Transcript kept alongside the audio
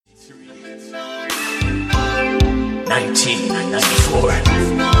1994.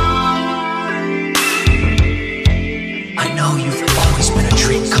 I know you've always been a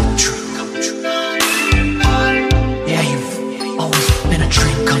dream come true. Yeah, you've always been a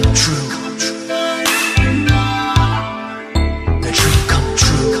dream come true. The dream come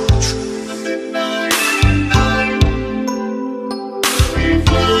true.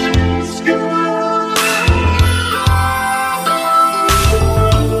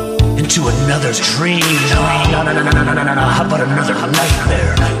 Into another dream. No. How about another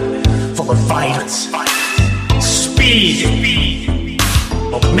nightmare? Full of violence, speed,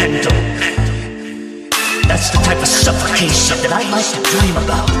 momentum. That's the type of suffocation that I like to dream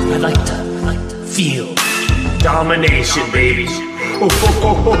about. I like to feel. Domination, baby.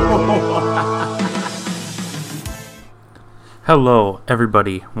 Hello,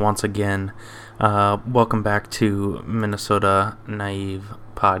 everybody, once again. Welcome back to Minnesota Naive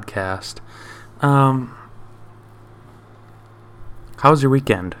Podcast. How was your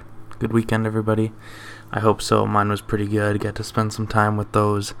weekend? Good weekend, everybody? I hope so. Mine was pretty good. Got to spend some time with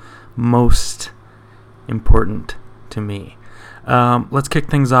those most important to me. Let's kick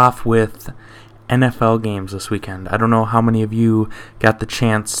things off with NFL games this weekend. I don't know how many of you got the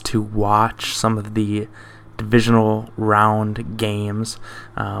chance to watch some of the divisional round games.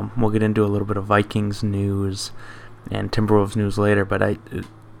 We'll get into a little bit of Vikings news and Timberwolves news later, but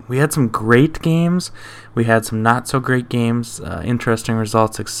we had some great games. We had some not so great games, interesting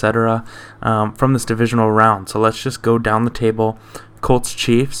results, etc. From this divisional round. So let's just go down the table. Colts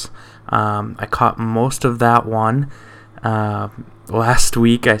Chiefs. I caught most of that one. Last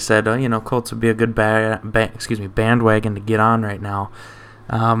week I said, Colts would be a good bandwagon to get on right now.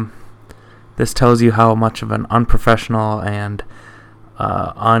 This tells you how much of an unprofessional and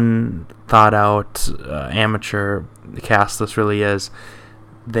unthought out amateur cast this really is.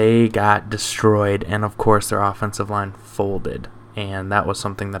 They got destroyed, and of course their offensive line folded, and that was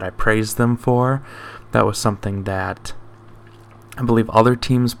something that I praised them for. That was something that I believe other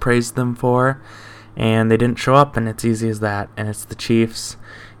teams praised them for, and they didn't show up, and it's easy as that. And it's the Chiefs,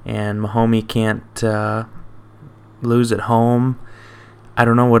 and Mahomes can't lose at home. I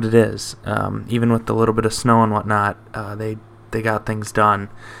don't know what it is. Even with the little bit of snow and whatnot, they got things done.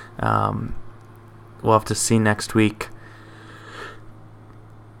 We'll have to see next week.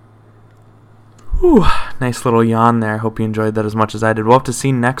 Whew, nice little yawn there. Hope you enjoyed that as much as I did. We'll have to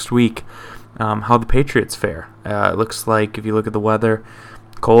see next week how the Patriots fare. It looks like, if you look at the weather,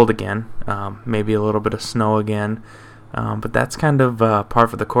 cold again. Maybe a little bit of snow again. But that's kind of par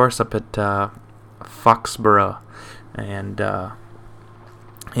for the course up at Foxborough. And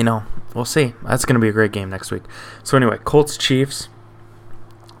we'll see. That's going to be a great game next week. So anyway, Colts Chiefs.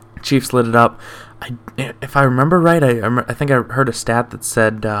 Chiefs lit it up. If I remember right, I think I heard a stat that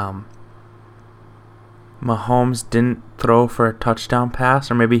said Mahomes didn't throw for a touchdown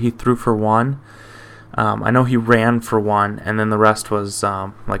pass, or maybe he threw for one. I know he ran for one, and then the rest was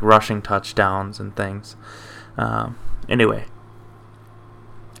like rushing touchdowns and things. Anyway.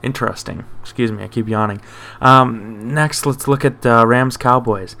 Interesting. Excuse me, I keep yawning. Next, let's look at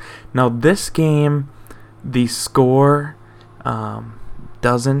Rams-Cowboys. Now, this game, the score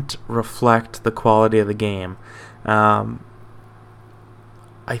doesn't reflect the quality of the game. I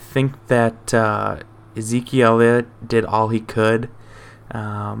think that Ezekiel Elliott did all he could.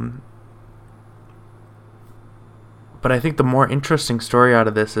 But I think the more interesting story out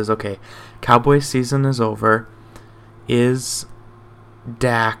of this is, okay, Cowboys season is over. Is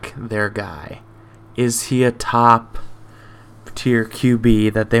Dak their guy? Is he a top tier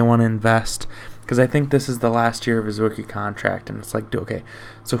QB that they want to invest? Because I think this is the last year of his rookie contract, and it's like, okay,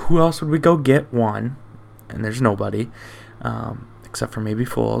 so who else would we go get? One, and there's nobody, except for maybe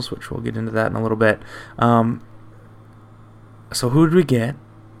Foles, which we'll get into that in a little bit. So who would we get?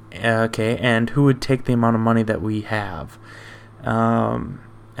 Okay, and who would take the amount of money that we have? And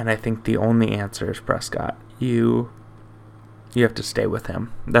I think the only answer is Prescott. You have to stay with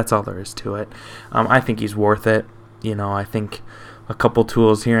him. That's all there is to it. I think he's worth it. I think a couple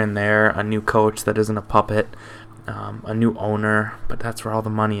tools here and there, a new coach that isn't a puppet, a new owner, but that's where all the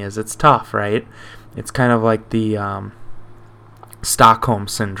money is. It's tough, right? It's kind of like the Stockholm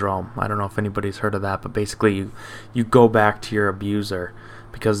Syndrome. I don't know if anybody's heard of that, but basically you go back to your abuser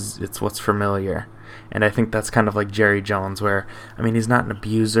because it's what's familiar. And I think that's kind of like Jerry Jones, where, he's not an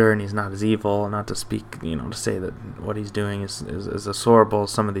abuser and he's not as evil, not to speak, to say that what he's doing is as horrible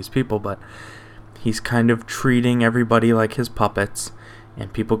as some of these people, but he's kind of treating everybody like his puppets,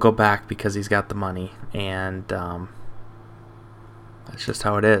 and people go back because he's got the money, and that's just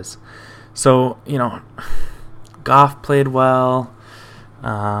how it is. So, Goff played well.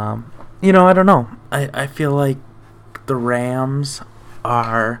 I don't know. I feel like the Rams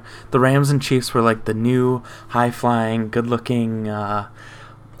and Chiefs were like the new high-flying, good-looking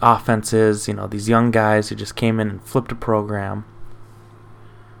offenses. You know, these young guys who just came in and flipped a program.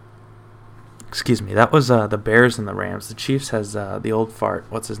 Excuse me. That was the Bears and the Rams. The Chiefs has the old fart.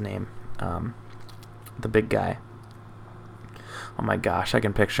 What's his name? The big guy. Oh my gosh, I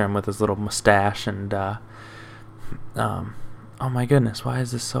can picture him with his little mustache and oh my goodness, why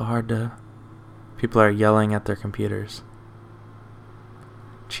is this so hard to... People are yelling at their computers.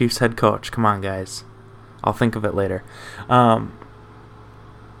 Chiefs head coach. Come on, guys. I'll think of it later.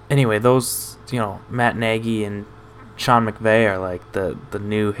 Anyway, those, Matt Nagy and Sean McVay are like the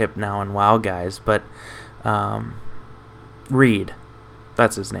new hip now and wow guys, but Reed,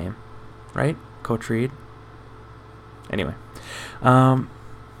 that's his name, right? Coach Reed. Anyway,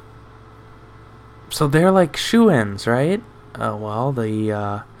 so they're like shoo-ins, right? Well,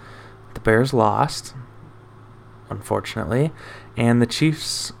 the Bears lost, unfortunately, and the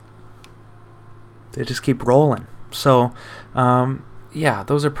Chiefs, they just keep rolling. So, yeah,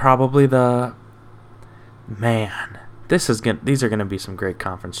 those are probably the... Man, these are going to be some great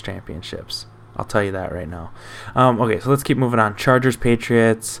conference championships. I'll tell you that right now. Okay, so let's keep moving on. Chargers,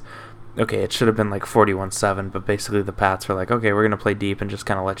 Patriots. Okay, it should have been like 41-7, but basically the Pats were like, okay, we're going to play deep and just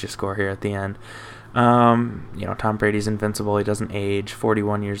kind of let you score here at the end. Tom Brady's invincible. He doesn't age.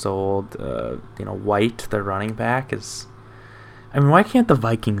 41 years old. White, the running back, is... I mean, why can't the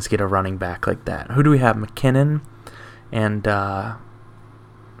Vikings get a running back like that? Who do we have? McKinnon and...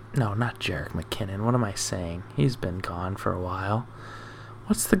 No, not Jerick McKinnon. What am I saying? He's been gone for a while.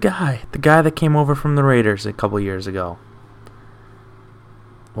 What's the guy? The guy that came over from the Raiders a couple years ago.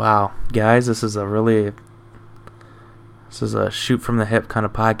 Wow. Guys, this is a shoot from the hip kind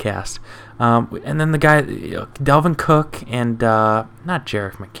of podcast. And then the guy, Dalvin Cook and, not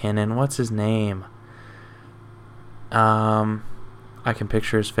Jerick McKinnon. What's his name? I can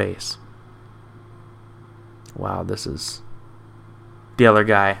picture his face. Wow, this is... The other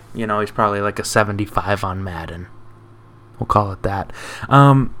guy, he's probably like a 75 on Madden. We'll call it that.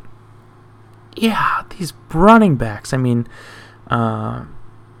 Yeah, these running backs. I mean, for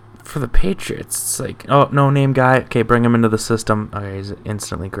the Patriots, it's like, oh, no name guy. Okay, bring him into the system. Okay, he's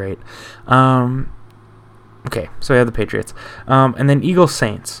instantly great. Okay, so we have the Patriots. And then Eagles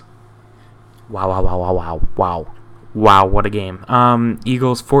Saints. Wow, what a game.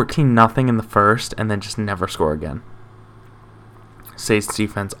 Eagles 14-0 in the first, and then just never score again. Saints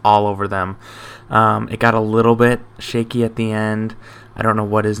defense all over them. It got a little bit shaky at the end. I don't know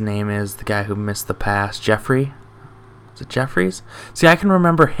what his name is, the guy who missed the pass. Jeffrey? Is it Jeffries? See, I can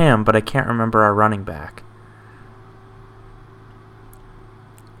remember him, but I can't remember our running back.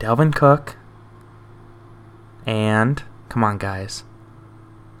 Dalvin Cook. And, come on, guys.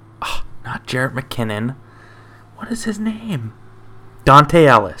 Oh, not Jerick McKinnon. What is his name? Dante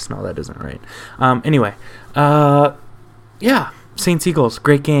Ellis. No, that isn't right. Anyway, yeah. Saints Eagles,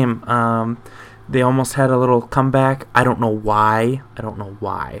 great game. They almost had a little comeback. I don't know why.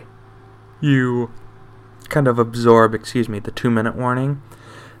 You kind of absorb, the 2-minute warning.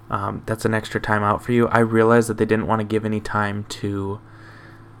 That's an extra timeout for you. I realized that they didn't want to give any time to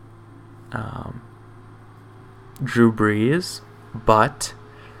Drew Brees, but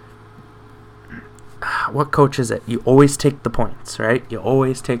what coach is it? You always take the points, right? You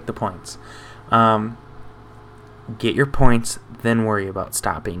always take the points. Get your points, then worry about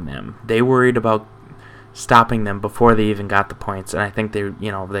stopping them. They worried about stopping them before they even got the points, and I think they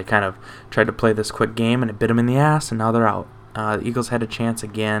kind of tried to play this quick game, and it bit them in the ass, and now they're out. The Eagles had a chance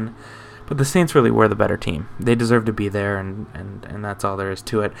again, but the Saints really were the better team. They deserve to be there, and that's all there is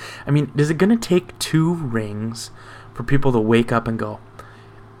to it. I mean, is it going to take 2 rings for people to wake up and go,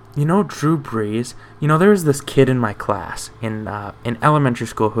 Drew Brees, there was this kid in my class in elementary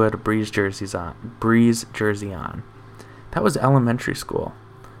school who had a Brees jersey on. That was elementary school.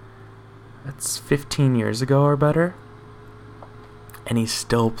 That's 15 years ago or better. And he's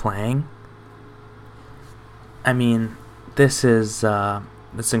still playing. I mean, this is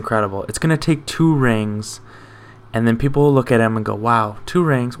incredible. It's going to take 2 rings, and then people will look at him and go, wow, 2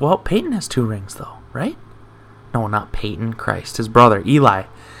 rings. Well, Peyton has 2 rings, though, right? No, not Peyton. Christ. His brother, Eli,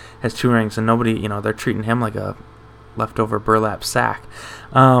 has 2 rings, and nobody, they're treating him like a leftover burlap sack.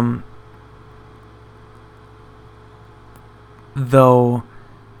 Though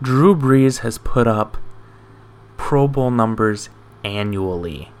Drew Brees has put up Pro Bowl numbers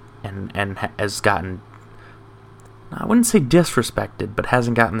annually and has gotten, I wouldn't say disrespected, but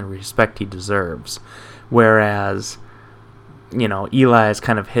hasn't gotten the respect he deserves. Whereas, Eli is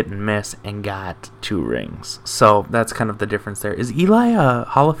kind of hit and miss and got 2 rings. So that's kind of the difference there. Is Eli a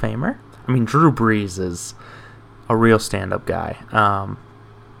Hall of Famer? I mean, Drew Brees is a real stand-up guy. Hall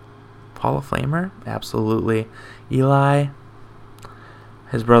of Famer? Absolutely. Eli,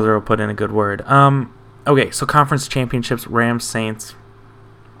 his brother will put in a good word. Okay, so conference championships, Rams, Saints.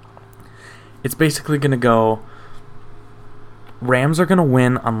 It's basically going to go, Rams are going to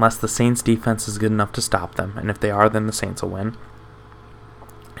win unless the Saints defense is good enough to stop them. And if they are, then the Saints will win.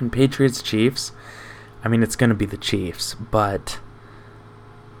 And Patriots, Chiefs, I mean, it's going to be the Chiefs, but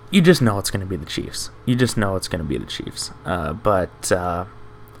you just know it's going to be the Chiefs. But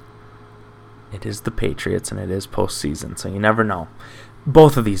it is the Patriots, and it is postseason, so you never know.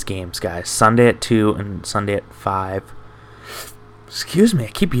 Both of these games, guys, Sunday at 2 and Sunday at 5. Excuse me, I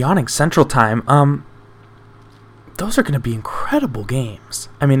keep yawning. Central Time. Those are going to be incredible games.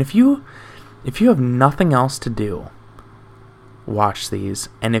 I mean, if you have nothing else to do, watch these.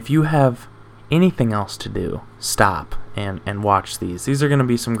 And if you have anything else to do, stop and watch these. These are going to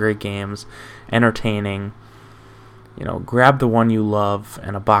be some great games, entertaining. Grab the one you love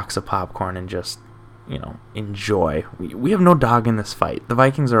and a box of popcorn and just, enjoy. We have no dog in this fight. The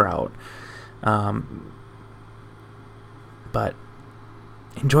Vikings are out. But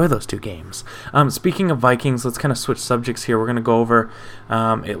enjoy those two games. Speaking of Vikings, let's kind of switch subjects here. We're going to go over,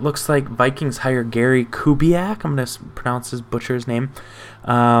 it looks like Vikings hire Gary Kubiak. I'm going to butcher his name.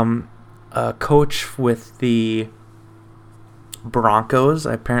 A coach with the Broncos.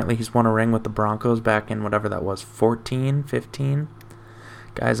 Apparently he's won a ring with the Broncos back in whatever that was, 14, 15.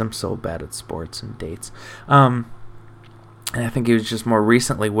 Guys, I'm so bad at sports and dates. And I think he was just more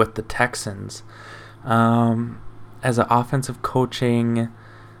recently with the Texans. As an offensive coaching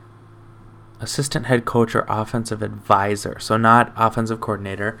assistant head coach or offensive advisor. So not offensive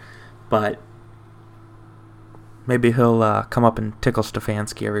coordinator, but maybe he'll come up and tickle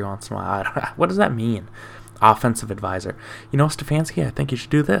Stefanski every once in a while. What does that mean? Offensive advisor. Stefanski, I think you should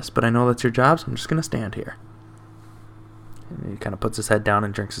do this, but I know that's your job, so I'm just going to stand here. And he kind of puts his head down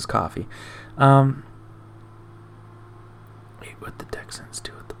and drinks his coffee. What the Texans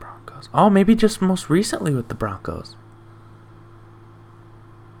do with the Broncos? Oh, maybe just most recently with the Broncos.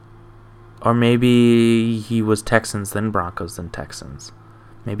 Or maybe he was Texans, then Broncos, then Texans.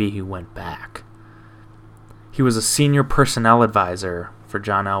 Maybe he went back. He was a senior personnel advisor for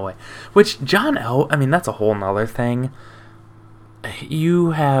John Elway. Which, that's a whole nother thing.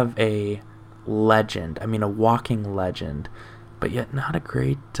 You have a legend. A walking legend. But yet not a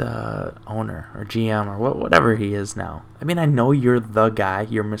great owner or GM or whatever he is now. I know you're the guy.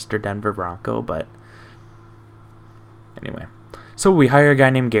 You're Mr. Denver Bronco, but anyway. So we hire a guy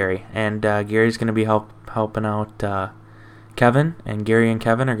named Gary, and Gary's going to be helping out Kevin, and Gary and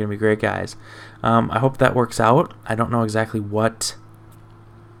Kevin are going to be great guys. I hope that works out. I don't know exactly what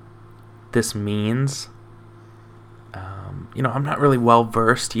this means. I'm not really well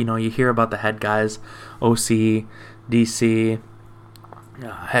versed. You hear about the head guys, OC, DC,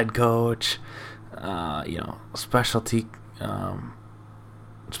 head coach, special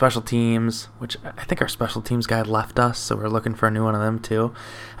teams, which I think our special teams guy left us, so we're looking for a new one of them too.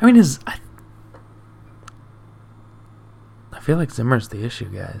 I feel like Zimmer's the issue,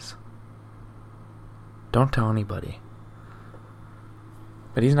 guys. Don't tell anybody.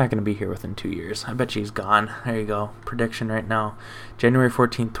 But he's not going to be here within 2 years. I bet you he's gone. There you go. Prediction right now. January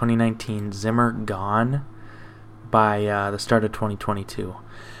 14th, 2019. Zimmer gone by the start of 2022.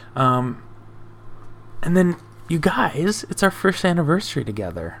 And then, you guys, it's our first anniversary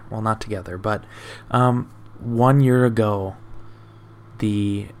together. Well, not together, but 1 year ago,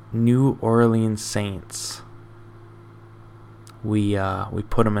 the New Orleans Saints, we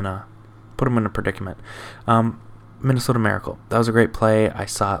put them in a predicament. Minnesota Miracle. That was a great play. I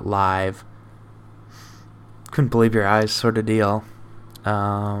saw it live. Couldn't believe your eyes, sort of deal.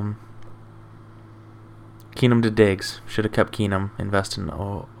 Keenum to Diggs. Should have kept Keenum. Invest in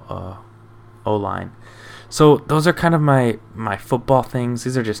O-line. So those are kind of my football things.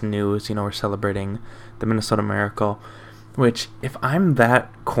 These are just news. We're celebrating the Minnesota Miracle. Which, if I'm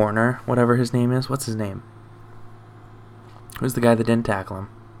that corner, whatever his name is, what's his name? Who's the guy that didn't tackle him?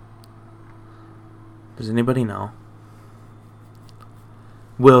 Does anybody know?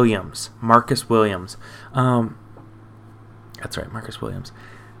 Marcus Williams. That's right, Marcus Williams.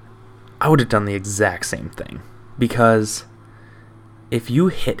 I would have done the exact same thing. Because if you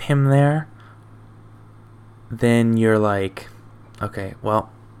hit him there, then you're like, okay,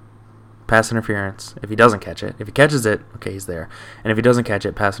 well, pass interference. If he doesn't catch it. If he catches it, okay, he's there. And if he doesn't catch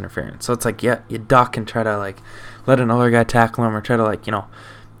it, pass interference. So it's like, yeah, you duck and try to, let another guy tackle him, or try to,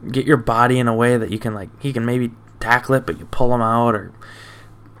 get your body in a way that you can, he can maybe tackle it, but you pull him out,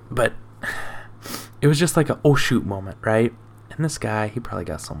 but it was just like a oh shoot moment, right? And And this guy, he probably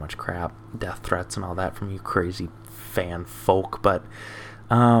got so much crap, death threats and all that from you crazy fan folk. But,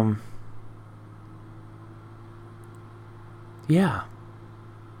 yeah.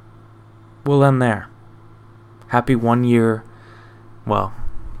 We'll end there. Happy 1 year. Well,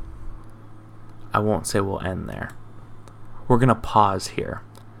 I won't say we'll end there. We're going to pause here.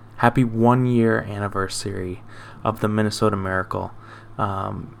 Happy 1 year anniversary of the Minnesota Miracle.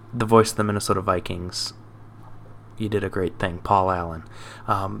 The voice of the Minnesota Vikings. You did a great thing, Paul Allen.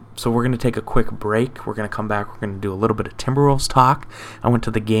 So we're going to take a quick break. We're going to come back. We're going to do a little bit of Timberwolves talk. I went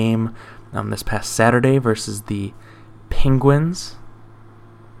to the game this past Saturday versus the Penguins.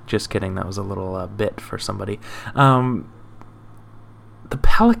 Just kidding. That was a little bit for somebody. The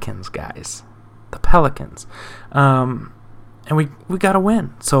Pelicans, guys. The Pelicans. And we got a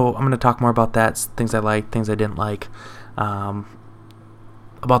win. So I'm going to talk more about that. Things I liked, things I didn't like. About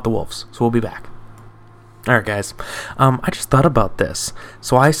the Wolves. So we'll be back. Alright, guys. I just thought about this.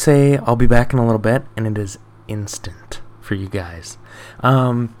 So I say I'll be back in a little bit, and it is instant for you guys.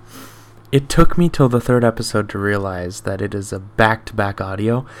 It took me till the third episode to realize that it is a back-to-back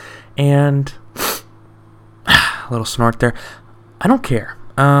audio, and a little snort there. I don't care.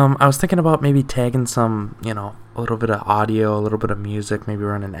 I was thinking about maybe tagging some, a little bit of audio, a little bit of music, maybe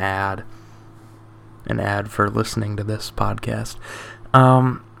run an ad for listening to this podcast.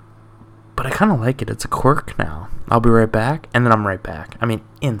 But I kind of like it. It's a quirk now. I'll be right back, and then I'm right back. I mean,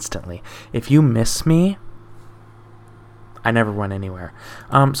 instantly. If you miss me, I never went anywhere.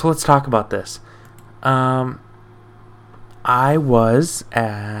 So let's talk about this. I was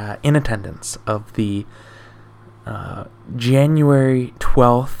in attendance of the January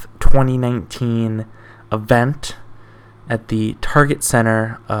 12th, 2019 event at the Target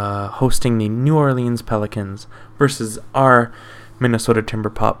Center hosting the New Orleans Pelicans versus our Minnesota Timber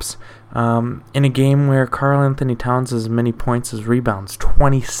Pups in a game where Karl Anthony Towns has as many points as rebounds,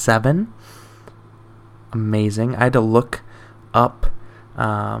 27. Amazing. I had to look up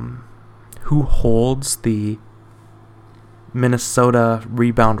who holds the Minnesota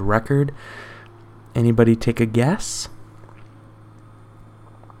rebound record. Anybody take a guess?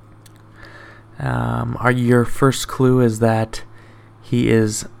 Your first clue is that he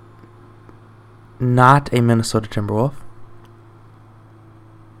is not a Minnesota Timberwolf,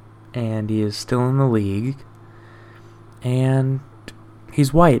 and he is still in the league, and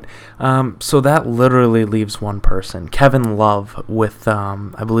he's white. So that literally leaves one person, Kevin Love, with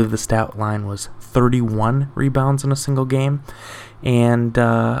I believe the stat line was 31 rebounds in a single game, and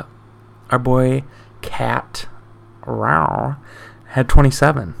our boy Cat Rao had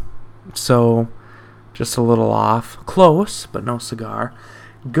 27. So just a little off. Close, but no cigar.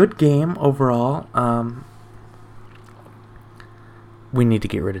 Good game overall. We need to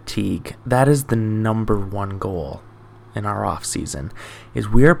get rid of Teague. That is the number one goal in our off season. Is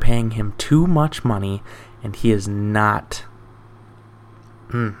we are paying him too much money, and he is not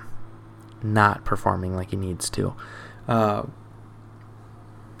performing like he needs to.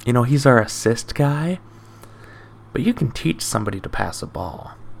 He's our assist guy, but you can teach somebody to pass a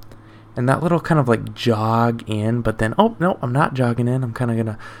ball. And that little kind of like jog in, but then, oh, no, I'm not jogging in. I'm kind of going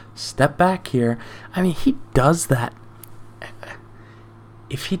to step back here. I mean, he does that.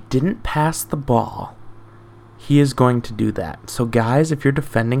 If he didn't pass the ball, he is going to do that. So, guys, if you're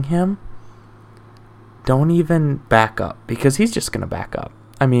defending him, don't even back up, because he's just going to back up.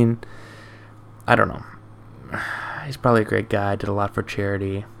 I mean, I don't know. He's probably a great guy, did a lot for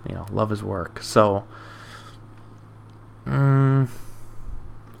charity, love his work. So,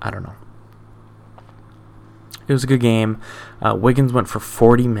 I don't know. It was a good game. Wiggins went for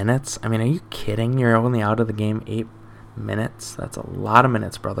 40 minutes. I mean, are you kidding? You're only out of the game 8 minutes. That's a lot of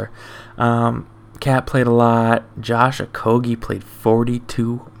minutes, brother. Cat played a lot. Josh Okogie played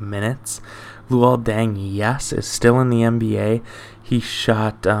 42 minutes. Luol Deng, yes, is still in the NBA. He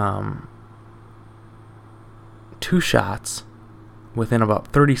shot 2 shots within about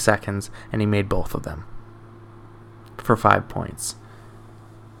 30 seconds, and he made both of them for 5 points.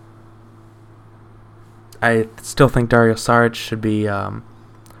 I still think Dario Saric should be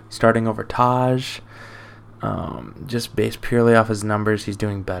starting over Taj. Just based purely off his numbers, he's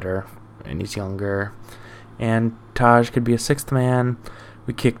doing better, and he's younger. And Taj could be a 6th man.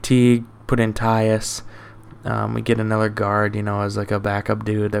 We kick Teague, put in Tyus. We get another guard, as like a backup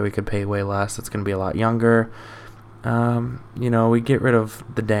dude that we could pay way less. That's going to be a lot younger. We get rid of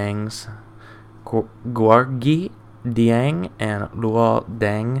the Dangs. Gorgui Dieng and Luol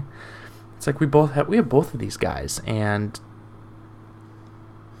Deng. It's like we have both of these guys, and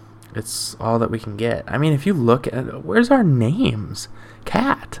it's all that we can get. I mean, if you look at, where's our names?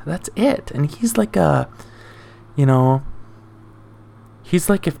 Cat, that's it. And he's like a, He's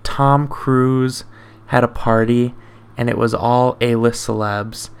like if Tom Cruise had a party and it was all A-list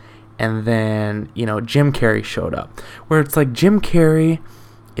celebs, and then, Jim Carrey showed up. Where it's like Jim Carrey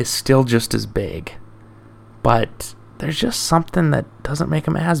is still just as big, but there's just something that doesn't make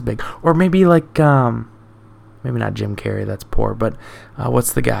him as big. Or maybe like, maybe not Jim Carrey, that's poor, but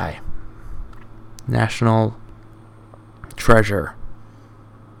what's the guy? National Treasure.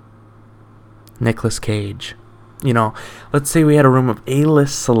 Nicolas Cage. Let's say we had a room of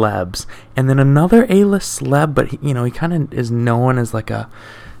A-list celebs, and then another A-list celeb, but he kind of is known as like a,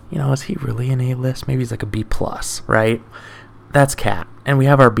 is he really an A-list? Maybe he's like a B+, right? That's Cat. And we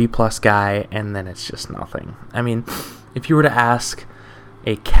have our B+ guy, and then it's just nothing. I mean, if you were to ask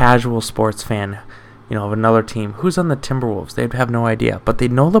a casual sports fan, of another team, who's on the Timberwolves, they'd have no idea. But they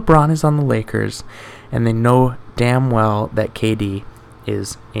know LeBron is on the Lakers, and they know damn well that KD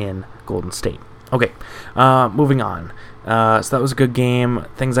is in Golden State. Okay, moving on. So that was a good game.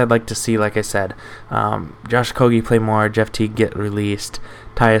 Things I'd like to see, like I said. Josh Okogie play more. Jeff Teague get released.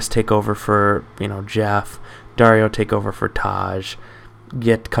 Tyus take over for, Jeff. Dario take over for Taj.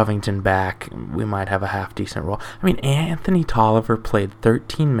 Get Covington back. We might have a half-decent role. I mean, Anthony Tolliver played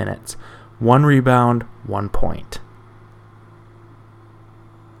 13 minutes. 1 rebound, 1 point.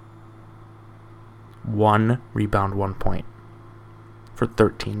 1 rebound, 1 point. For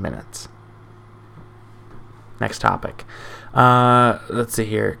 13 minutes. Next topic. Let's see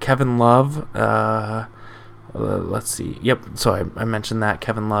here. Kevin Love. Let's see. Yep. So I mentioned that.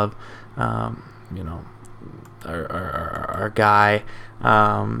 Kevin Love, our guy.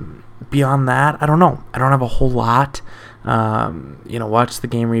 Beyond that, I don't know. I don't have a whole lot. Watch the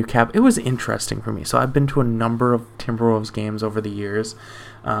game recap. It was interesting for me. So I've been to a number of Timberwolves games over the years.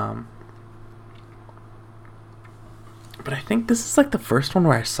 But I think this is like the first one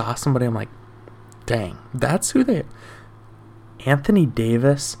where I saw somebody, I'm like, dang, that's who they... Anthony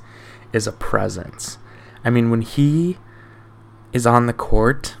Davis is a presence. I mean, when he is on the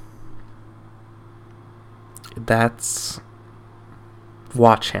court,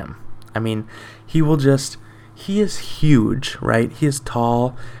 watch him. I mean, he is huge, right? He is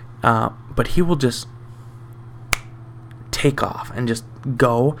tall, but he will just take off and just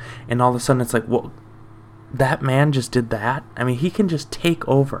go, and all of a sudden it's like, well, that man just did that? I mean, he can just take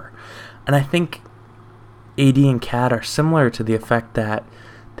over. And I think AD and Cat are similar to the effect that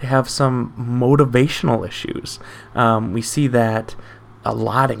they have some motivational issues. We see that a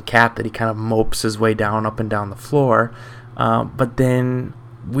lot in Cat, that he kind of mopes his way down, up and down the floor. But then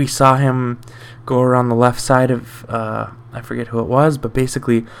we saw him go around the left side of, I forget who it was, but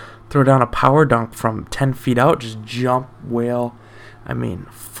basically throw down a power dunk from 10 feet out, just jump whale. I mean,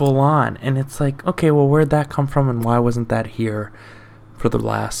 full on. And it's like, okay, well, where'd that come from, and why wasn't that here for the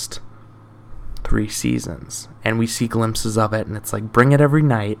last 3 seasons? And we see glimpses of it, and it's like, bring it every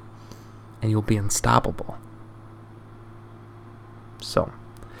night, and you'll be unstoppable. So,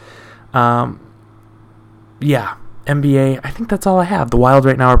 yeah, NBA, I think that's all I have. The Wild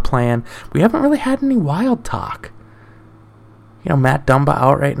right now are playing. We haven't really had any Wild talk. Matt Dumba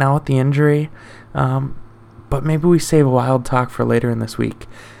out right now with the injury. But maybe we save a Wild talk for later in this week.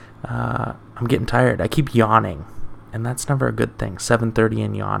 I'm getting tired. I keep yawning, and that's never a good thing. 7:30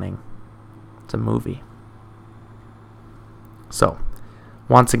 and yawning. It's a movie. So,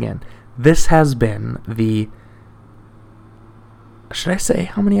 once again, this has been the... Should I say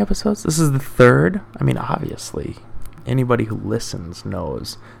how many episodes? This is the 3rd. I mean, obviously, anybody who listens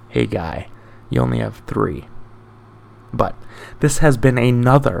knows, hey, guy, you only have 3. But this has been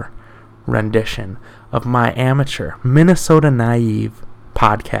another rendition of my amateur Minnesota Naive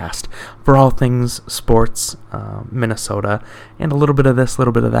podcast for all things sports, Minnesota, and a little bit of this, a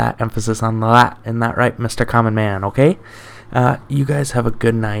little bit of that, emphasis on that. Isn't that right, Mr. Common Man, okay? You guys have a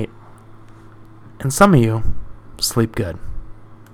good night, and some of you, sleep good.